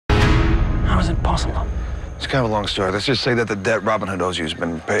How is it possible? It's kind of a long story. Let's just say that the debt Robin Hood owes you has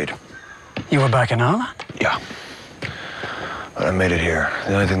been repaid. You were back in Ireland? Yeah. But I made it here.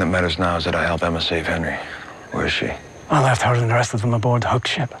 The only thing that matters now is that I help Emma save Henry. Where is she? I left her and the rest of them aboard the Hook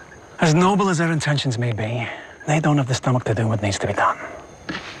ship. As noble as their intentions may be, they don't have the stomach to do what needs to be done.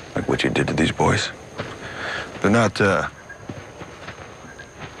 Like what you did to these boys? They're not, No,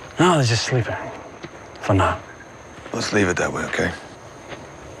 they're just sleeping. For now. Let's leave it that way, okay?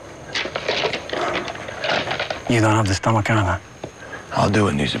 You don't have the stomach either. I'll do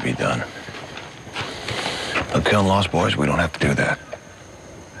what needs to be done. But killing lost boys, we don't have to do that.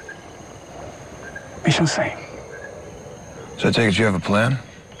 We shall see. So I take it you have a plan?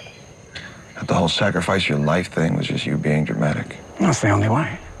 That the whole sacrifice your life thing was just you being dramatic? That's the only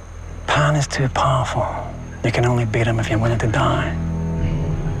way. Pan is too powerful. You can only beat him if you're willing to die.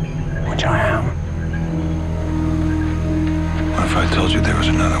 Which I am. What if I told you there was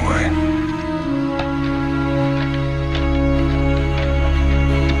another way?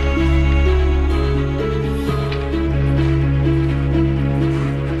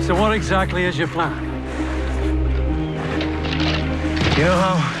 So what exactly is your plan? You know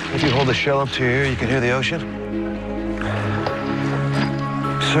how if you hold a shell up to your ear, you can hear the ocean?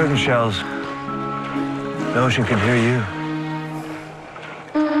 Certain shells, the ocean can hear you.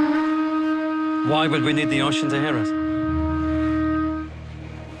 Why would we need the ocean to hear us?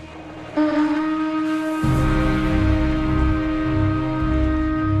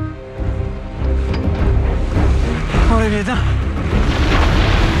 What have you done?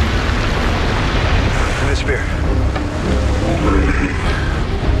 Give me the spear.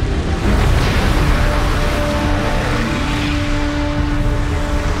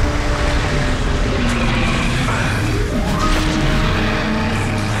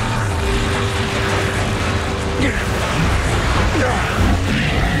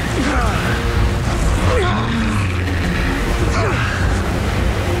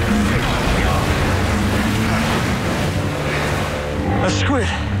 A squid.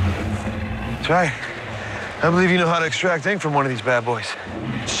 That's right. I believe you know how to extract ink from one of these bad boys.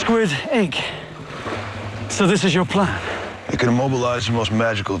 Squid ink. So this is your plan? It can immobilize the most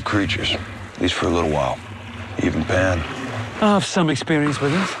magical of creatures, at least for a little while. Even Pan. I have some experience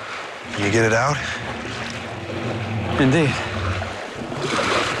with this. Can you get it out? Indeed.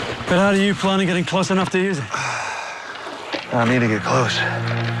 But how do you plan on getting close enough to use it? I need to get close.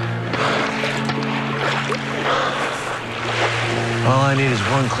 All I need is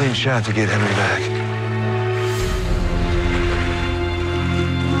one clean shot to get Henry back.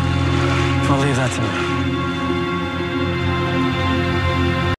 I'll leave that to me.